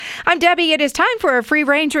I'm Debbie. It is time for a free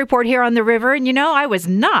range report here on the river. And I was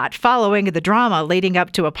not following the drama leading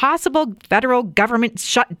up to a possible federal government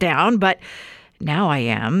shutdown, but now I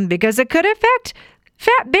am because it could affect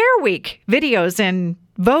Fat Bear Week videos and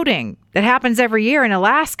voting that happens every year in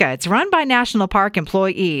Alaska. It's run by national park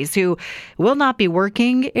employees who will not be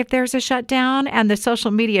working if there's a shutdown, and the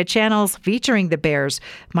social media channels featuring the bears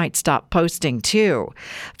might stop posting too.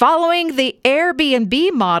 Following the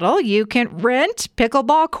Airbnb model, you can rent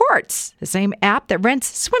pickleball courts, the same app that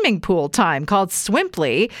rents swimming pool time called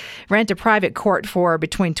Swimply. Rent a private court for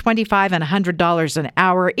between $25 and $100 an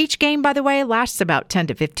hour. Each game, by the way, lasts about 10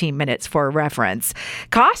 to 15 minutes for reference.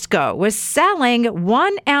 Costco was selling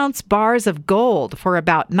 1-ounce bars of gold for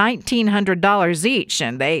about $1,900 each,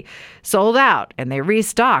 and they sold out, and they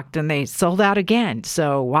restocked, and they sold out again.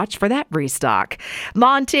 So watch for that restock.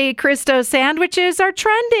 Monte Cristo sandwiches are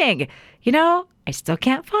trending. I still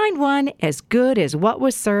can't find one as good as what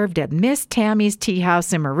was served at Miss Tammy's Tea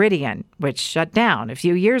House in Meridian, which shut down a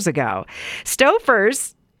few years ago.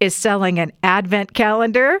 Stouffer's is selling an advent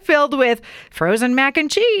calendar filled with frozen mac and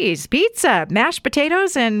cheese, pizza, mashed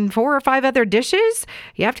potatoes, and 4 or 5 other dishes.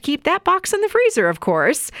 You have to keep that box in the freezer, of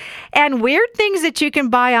course. And weird things that you can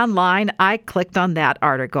buy online. I clicked on that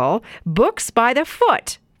article. Books by the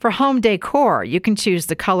foot for home decor. You can choose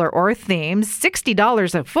the color or theme.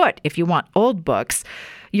 $60 a foot if you want old books.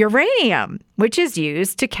 Uranium, which is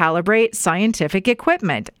used to calibrate scientific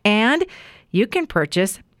equipment. And you can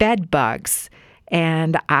purchase bed bugs.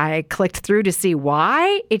 And I clicked through to see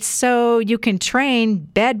why. It's so you can train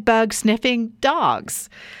bed bug sniffing dogs.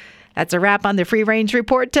 That's a wrap on the Free Range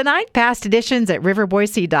Report tonight. Past editions at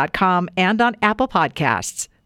riverboise.com and on Apple Podcasts.